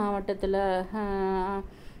தூத்துக்குடி மாவட்டத்தில்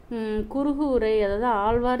குருகூரை, அதாவது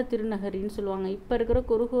ஆழ்வார் திருநகரின்னு சொல்லுவாங்க, இப்போ இருக்கிற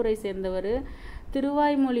குருகூரை சேர்ந்தவர்.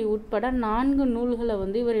 திருவாய்மொழி உட்பட 4 நூல்களை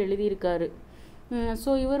வந்து இவர் எழுதியிருக்காரு. ஸோ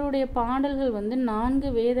இவருடைய பாடல்கள் வந்து 4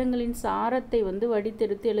 வேதங்களின் சாரத்தை வந்து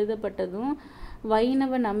வடித்தெடுத்து எழுதப்பட்டதும்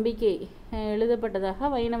வைணவ நம்பிக்கை எழுதப்பட்டதாக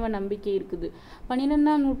வைணவ நம்பிக்கை இருக்குது.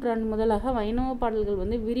 12ஆம் நூற்றாண்டு முதலாக வைணவ பாடல்கள்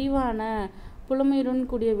வந்து விரிவான புலமையுடன்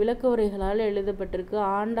கூடிய விளக்க உரைகளால் எழுதப்பட்டிருக்கு.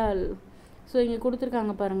 ஆண்டாள், ஸோ இங்கே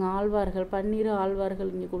கொடுத்துருக்காங்க பாருங்கள், ஆழ்வார்கள் 12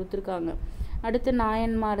 ஆழ்வார்கள் இங்கே கொடுத்துருக்காங்க. அடுத்து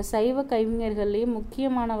நாயன்மார். சைவ கவிஞர்கள்லேயே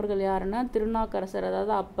முக்கியமானவர்கள் யாருன்னா திருநாவுக்கரசர்,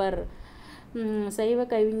 அதாவது அப்பர். சைவ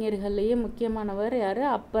கவிஞர்கள்லேயே முக்கியமானவர் யார்?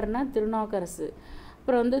 அப்பர்னா திருநாவுக்கரசு.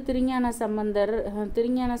 அப்புறம் வந்து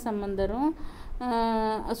திருஞான சம்பந்தரும்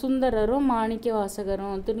சுந்தரரும் மாணிக்க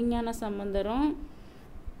வாசகரும்.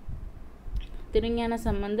 திருஞான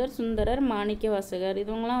சம்பந்தர், சுந்தரர், மாணிக்க வாசகர்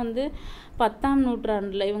இவங்களாம் வந்து 10ஆம்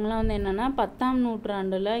நூற்றாண்டில், இவங்களாம் வந்து என்னென்னா 10ஆம்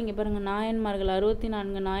நூற்றாண்டில் இங்கே பாருங்கள் நாயன்மார்கள்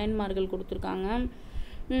 64 நாயன்மார்கள் கொடுத்துருக்காங்க.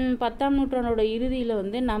 10ஆம் நூற்றாண்டோட இறுதியில்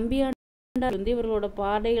வந்து நம்பியாண்டார் வந்து இவர்களோட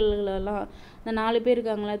பாடல்களெல்லாம், இந்த 4 பேர்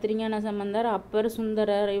இருக்காங்களா, திருஞான சம்பந்தர், அப்பர்,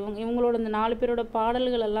 சுந்தரர், இவங்களோட இந்த 4 பேரோட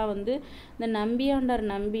பாடல்களெல்லாம் வந்து இந்த நம்பியாண்டார்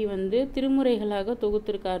நம்பி வந்து திருமுறைகளாக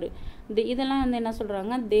தொகுத்திருக்காரு. இதெல்லாம் வந்து என்ன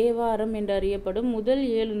சொல்கிறாங்க, தேவாரம் என்று அறியப்படும் முதல்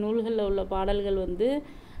 7 நூல்களில் உள்ள பாடல்கள் வந்து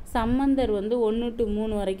சம்பந்தர் வந்து 1 to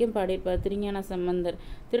 3 வரைக்கும் பாடியிருப்பார். திருஞான சம்பந்தர்.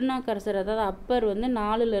 திருநாவுக்கரசர், அதாவது அப்பர் வந்து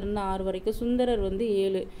 4லேருந்து 6 வரைக்கும், சுந்தரர் வந்து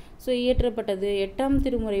 7. ஸோ இயற்றப்பட்டது 8ஆம்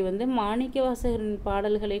திருமுறை வந்து மாணிக்கவாசகரின்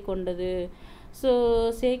பாடல்களை கொண்டது. ஸோ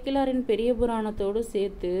சேக்கிழாரின் பெரிய புராணத்தோடு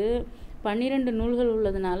சேர்த்து 12 நூல்கள்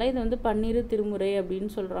உள்ளதுனால இது வந்து 12 திருமுறை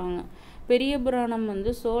அப்படின்னு சொல்கிறாங்க. பெரிய புராணம் வந்து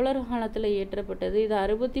சோழர் காலத்தில் இயற்றப்பட்டது. இது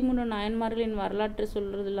 63 நாயன்மார்களின் வரலாற்று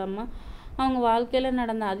சொல்கிறது இல்லாமல் அவங்க வாழ்க்கையில்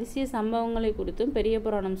நடந்த அதிசய சம்பவங்களை குறித்தும் பெரிய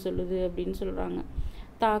புராணம் சொல்லுது அப்படின்னு சொல்கிறாங்க.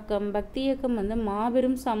 தாக்கம். பக்தி இயக்கம் வந்து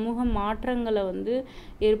மாபெரும் சமூக மாற்றங்களை வந்து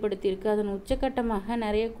ஏற்படுத்தியிருக்கு. அதன் உச்சக்கட்டமாக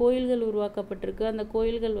நிறைய கோயில்கள் உருவாக்கப்பட்டிருக்கு. அந்த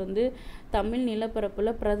கோயில்கள் வந்து தமிழ்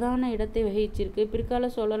நிலப்பரப்பில் பிரதான இடத்தை வகிச்சிருக்கு. பிற்கால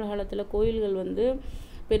சோழர் காலத்தில் கோயில்கள் வந்து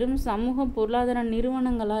பெரும் சமூக பொருளாதார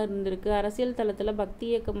நிறுவனங்களாக இருந்திருக்கு. அரசியல் தளத்தில் பக்தி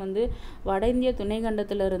இயக்கம் வந்து வட இந்திய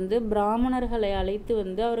துணைக்கண்டத்திலிருந்து பிராமணர்களை அழைத்து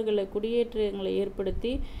வந்து அவர்களை குடியேற்றங்களை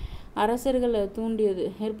ஏற்படுத்தி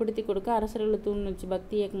ஏற்படுத்தி கொடுக்க அரசர்களை தூண்டுச்சு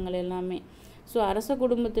பக்தி இயக்கங்கள் எல்லாமே. ஸோ அரச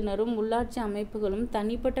குடும்பத்தினரும் உள்ளாட்சி அமைப்புகளும்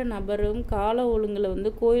தனிப்பட்ட நபரும் கால ஒழுங்கில்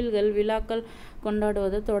வந்து கோயில்கள் விழாக்கள்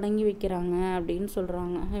கொண்டாடுவதை தொடங்கி வைக்கிறாங்க அப்படின்னு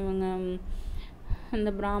சொல்கிறாங்க. இவங்க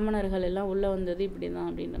இந்த பிராமணர்கள் எல்லாம் உள்ளே வந்தது இப்படி தான்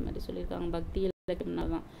அப்படின்ற மாதிரி சொல்லியிருக்காங்க. பக்தி இலக்கியம்னா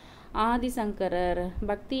தான். ஆதிசங்கரர்.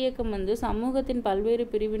 பக்தி இயக்கம் வந்து சமூகத்தின் பல்வேறு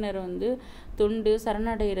பிரிவினர் வந்து தொண்டு,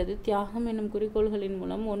 சரணடைகிறது, தியாகம் என்னும் குறிக்கோள்களின்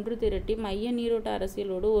மூலம் ஒன்று திரட்டி மைய நீரோட்ட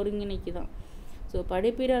அரசியலோடு ஒருங்கிணைக்குதான். ஸோ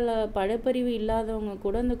படைப்பறிவு இல்லாதவங்க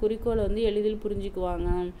கூட அந்த குறிக்கோளை வந்து எளிதில் புரிஞ்சுக்குவாங்க.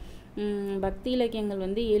 பக்தி இலக்கியங்கள்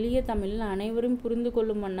வந்து எளிய தமிழில் அனைவரும் புரிந்து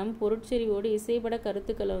கொள்ளும் வண்ணம் பொருட்செறிவோடு இசைப்பட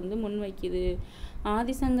கருத்துக்களை வந்து முன்வைக்குது.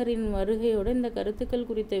 ஆதிசங்கரின் வருகையோடு இந்த கருத்துக்கள்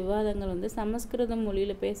குறித்த விவாதங்கள் வந்து சமஸ்கிருதம்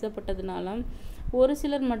மொழியில் பேசப்பட்டதுனால ஒரு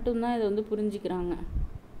சிலர் மட்டும்தான் இதை வந்து புரிஞ்சுக்கிறாங்க.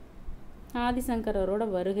 ஆதிசங்கரோட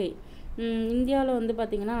வருகை இந்தியாவில் வந்து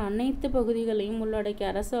பார்த்திங்கன்னா அனைத்து பகுதிகளையும் உள்ளடக்கிய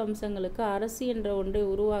அரச வம்சங்களுக்கு அரசு என்ற ஒன்றை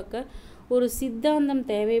உருவாக்க ஒரு சித்தாந்தம்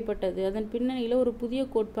தேவைப்பட்டது. அதன் பின்னணியில் ஒரு புதிய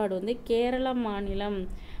கோட்பாடு வந்து கேரள மாநிலம்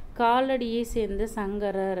காலடியை சேர்ந்த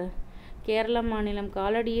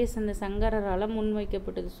சங்கரரால்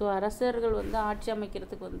முன்வைக்கப்பட்டது. ஸோ அரசர்கள் வந்து ஆட்சி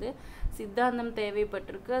அமைக்கிறதுக்கு வந்து சித்தாந்தம்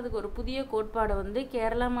தேவைப்பட்டிருக்கு. அதுக்கு ஒரு புதிய கோட்பாடு வந்து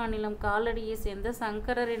கேரள மாநிலம் காலடியை சேர்ந்த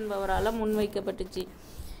சங்கரர் என்பவரால் முன்வைக்கப்பட்டுச்சு.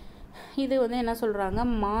 இது வந்து என்ன சொல்கிறாங்க,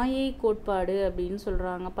 மாயை கோட்பாடு அப்படின்னு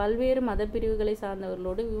சொல்கிறாங்க. பல்வேறு மத பிரிவுகளை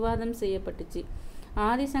சார்ந்தவர்களோடு விவாதம் செய்யப்பட்டுச்சு.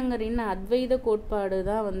 ஆதிசங்கரின் அத்வைத கோட்பாடு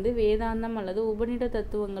தான் வந்து வேதாந்தம் அல்லது உபநிட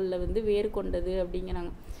தத்துவங்களில் வந்து வேறு கொண்டது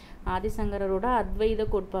அப்படிங்கிறாங்க. ஆதிசங்கரோட அத்வைத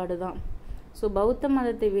கோட்பாடு தான். ஸோ பௌத்த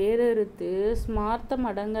மதத்தை வேறறுத்து ஸ்மார்த்த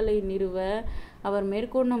மடங்களை நிறுவ அவர்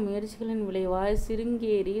மேற்கொண்ட முயற்சிகளின் விளைவாக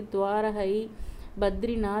சிருங்கேரி, துவாரகை,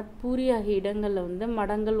 பத்ரிநாத், பூரி ஆகிய இடங்களில் வந்து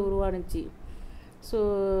மடங்கள் உருவானுச்சு. ஸோ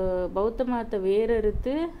பௌத்த மதத்தை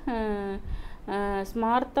வேறறுத்து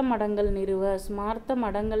ஸ்மார்த்த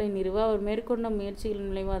மடங்களை நிறுவ அவர் மேற்கொண்ட முயற்சிகளின்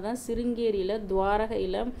விளைவாக தான் சிருங்கேரியில்,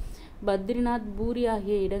 துவாரகையில், பத்ரிநாத், பூரி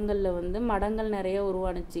ஆகிய இடங்களில் வந்து மடங்கள் நிறைய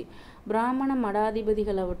உருவானுச்சு. பிராமண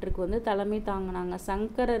மடாதிபதிகள் அவற்றுக்கு வந்து தலைமை தாங்கினாங்க.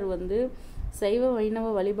 சங்கரர் வந்து சைவ வைணவ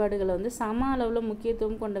வழிபாடுகளை வந்து சம அளவில்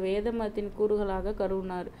முக்கியத்துவம் கொண்ட வேத மதத்தின் கூறுகளாக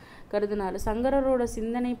கருதினார். சங்கரரோட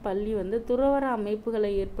சிந்தனை பள்ளி வந்து துறவற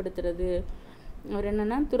அமைப்புகளை ஏற்படுத்துறது. அவர்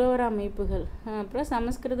என்னென்னா துறவற அமைப்புகள், அப்புறம்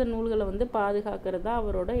சமஸ்கிருத நூல்களை வந்து பாதுகாக்கிறது தான்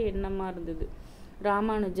அவரோட எண்ணமாக இருந்தது.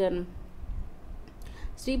 ராமானுஜர்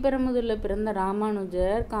ஸ்ரீபெரும்புதூரில் பிறந்த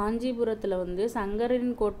ராமானுஜர் காஞ்சிபுரத்தில் வந்து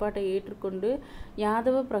சங்கரின் கோட்பாட்டை ஏற்றுக்கொண்டு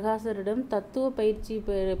யாதவ பிரகாசரிடம் தத்துவ பயிற்சி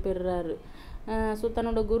பெறுறாரு. ஸோ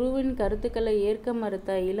தன்னோட குருவின் கருத்துக்களை ஏற்க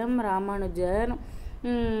மறுத்த இளம் ராமானுஜர்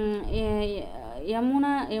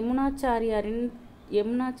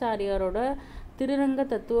யமுனாச்சாரியாரோட திருரங்க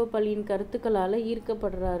தத்துவ பள்ளியின் கருத்துக்களால்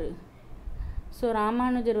ஈர்க்கப்படுறாரு. ஸோ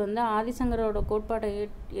ராமானுஜர் வந்து ஆதிசங்கரோட கோட்பாட்டை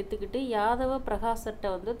ஏற்றுக்கிட்டு யாதவ பிரகாசர்கிட்ட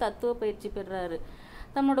வந்து தத்துவ பயிற்சி பெறுறாரு.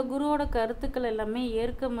 தன்னோட குருவோட கருத்துக்கள் எல்லாமே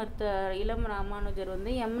ஏற்க மறுத்த இளம் ராமானுஜர்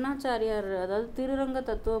வந்து யமுனாச்சாரியார் அதாவது திருரங்க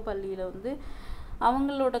தத்துவ பள்ளியில் வந்து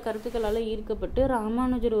அவங்களோட கருத்துக்களால் ஈர்க்கப்பட்டு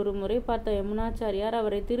ராமானுஜர் ஒரு முறை பார்த்த யமுனாச்சாரியார்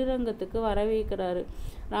அவரை திருரங்கத்துக்கு வரவேற்கிறாரு.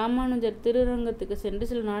 ராமானுஜர் திருரங்கத்துக்கு சென்று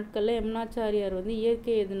சில நாட்களில் யமுனாச்சாரியார் வந்து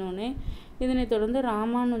இயற்கை எதினோன்னே இதனைத் தொடர்ந்து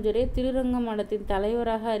ராமானுஜரே திருரங்க மடத்தின்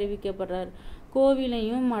தலைவராக அறிவிக்கப்படுறார்.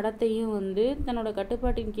 கோவிலையும் மடத்தையும் வந்து தன்னோட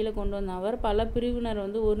கட்டுப்பாட்டின் கீழே கொண்டு வந்த அவர் பல பிரிவினர்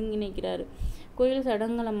வந்து ஒருங்கிணைக்கிறார். கோயில்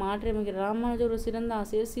சடங்குகளை மாற்றியமைக்கிறார். ராமானுஜர் ஒரு சிறந்த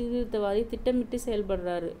ஆசிரியர், சீர்திருத்தவாதி, திட்டமிட்டு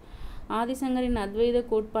செயல்படுறாரு. ஆதிசங்கரின் அத்வைத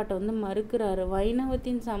கோட்பாட்டை வந்து மறுக்கிறாரு.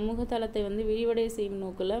 வைணவத்தின் சமூக தளத்தை வந்து விரிவடை செய்யும்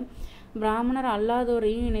நோக்கில் பிராமணர்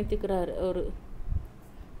அல்லாதோரையும் இணைத்துக்கிறார் அவர்.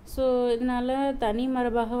 ஸோ இதனால தனி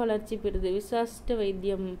மரபாக வளர்ச்சி பெறுது விசாஷ்ட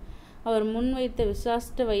வைத்தியம். அவர் முன்வைத்த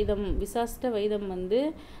விசாஷ்ட வைதம் வந்து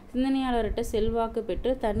சிந்தனையாளர்கிட்ட செல்வாக்கு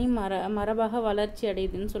பெற்று தனி மரபாக வளர்ச்சி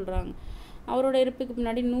அடையுதுன்னு சொல்கிறாங்க. அவரோட இறப்புக்கு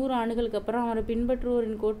பின்னாடி 100 ஆண்டுகளுக்கு அப்புறம் அவரை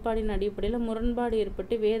பின்பற்றுவோரின் கோட்பாடின் அடிப்படையில் முரண்பாடு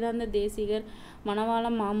ஏற்பட்டு வேதாந்த தேசிகர், மணவாள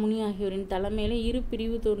மாமுனி ஆகியோரின் தலைமையில் 2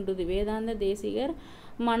 பிரிவு தோன்றுது. வேதாந்த தேசிகர்,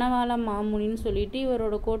 மணவாள மாமுனின்னு சொல்லிட்டு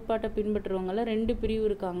இவரோட கோட்பாட்டை பின்பற்றுறவங்கள 2 பிரிவு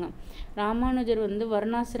இருக்காங்க. ராமானுஜர் வந்து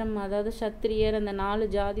வர்ணாசிரம் அதாவது சத்திரியர் அந்த 4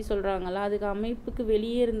 ஜாதி சொல்கிறாங்களா அதுக்கு அமைப்புக்கு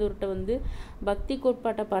வெளியே இருந்தவர்கிட்ட வந்து பக்தி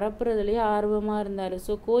கோட்பாட்டை பரப்புறதுலேயே ஆர்வமாக இருந்தார்.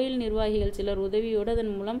 ஸோ கோயில் நிர்வாகிகள் சிலர் உதவியோடு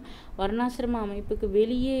அதன் மூலம் வர்ணாசிரம அமைப்புக்கு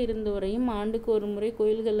வெளியே இருந்தவரையும் ஆண்டுக்கு ஒரு முறை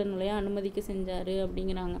கோயில்களில் நுழைய அனுமதிக்க செஞ்சார்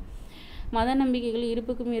அப்படிங்கிறாங்க. மத நம்பிக்கைகள்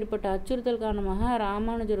இருப்புக்கும் ஏற்பட்ட அச்சுறுத்தல் காரணமாக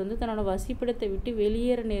ராமானுஜர் வந்து தன்னோட வசிப்பிடத்தை விட்டு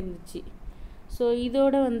வெளியேற நேர்ந்துச்சு. ஸோ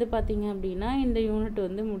இதோட வந்து பார்த்திங்க அப்படின்னா இந்த யூனிட்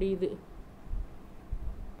வந்து முடியுது.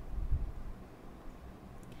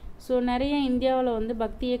 ஸோ நிறைய இந்தியாவில் வந்து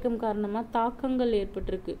பக்தி இயக்கம் காரணமாக தாக்கங்கள்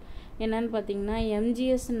ஏற்பட்டிருக்கு. என்னன்னு பார்த்தீங்கன்னா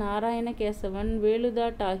எம்ஜிஎஸ் நாராயணகேசவன்,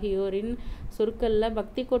 வேலுதாட் ஆகியோரின் சொற்களில்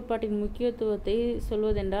பக்தி கோட்பாட்டின் முக்கியத்துவத்தை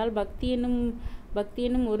சொல்வதென்றால் பக்தி என்னும்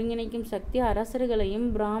ஒருங்கிணைக்கும் சக்தி அரசர்களையும்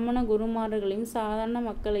பிராமண குருமார்களையும் சாதாரண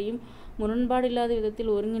மக்களையும் முரண்பாடில்லாத விதத்தில்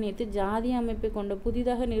ஒருங்கிணைத்து ஜாதி அமைப்பை கொண்ட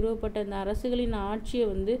புதிதாக நிறுவப்பட்ட இந்த அரசுகளின் ஆட்சியை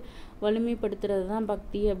வந்து வலிமைப்படுத்துறது தான்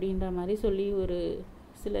பக்தி அப்படின்ற மாதிரி சொல்லி ஒரு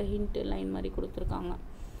சில ஹிண்ட் லைன் மாதிரி கொடுத்துருக்காங்க.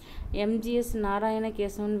 எம்ஜிஎஸ்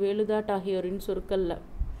நாராயணகேசவன், வேலுதாட் ஆகியோரின் சொற்களில்.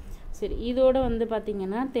 சரி, இதோடு வந்து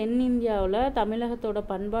பார்த்திங்கன்னா தென்னிந்தியாவில் தமிழகத்தோட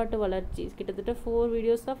பண்பாட்டு வளர்ச்சி கிட்டத்தட்ட 4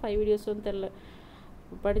 வீடியோஸாக 5 வீடியோஸும் தெரில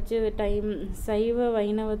படித்தது டைம். சைவ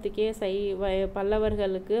வைணவத்துக்கே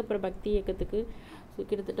பல்லவர்களுக்கு அப்புறம் பக்தி இயக்கத்துக்கு ஸோ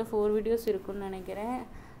கிட்டத்தட்ட 4 வீடியோஸ் இருக்குன்னு நினைக்கிறேன்.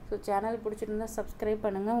 ஸோ சேனல் பிடிச்சிருந்தா சப்ஸ்கிரைப்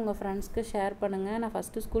பண்ணுங்கள், உங்கள் ஃப்ரெண்ட்ஸ்க்கு ஷேர் பண்ணுங்கள். நான்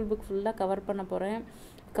ஃபஸ்ட்டு ஸ்கூல் புக் ஃபுல்லாக கவர் பண்ண போகிறேன்.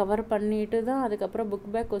 கவர் பண்ணிவிட்டு தான் அதுக்கப்புறம் புக்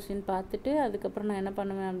பேக் கொஸ்டின் பார்த்துட்டு அதுக்கப்புறம் நான் என்ன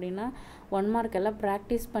பண்ணுவேன் அப்படின்னா 1 மார்க் எல்லாம்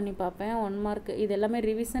ப்ராக்டிஸ் பண்ணி பார்ப்பேன். 1 மார்க் இது எல்லாமே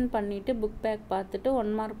ரிவிஷன் பண்ணிவிட்டு புக் பேக் பார்த்துட்டு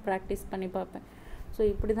 1 மார்க் ப்ராக்டிஸ் பண்ணி பார்ப்பேன். ஸோ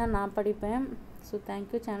இப்படி தான் நான் படிப்பேன். So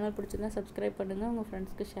thank you. சேனல் பிடிச்சிருந்தா சப்ஸ்கிரைப் பண்ணுங்கள், உங்கள்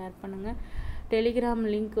ஃப்ரெண்ட்ஸ்க்கு ஷேர் பண்ணுங்கள். டெலிகிராம்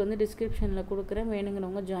லிங்க் வந்து டிஸ்கிரிப்ஷனில் கொடுக்குறேன்,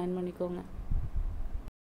 வேணுங்கிறவங்க ஜாயின் பண்ணிக்கோங்க.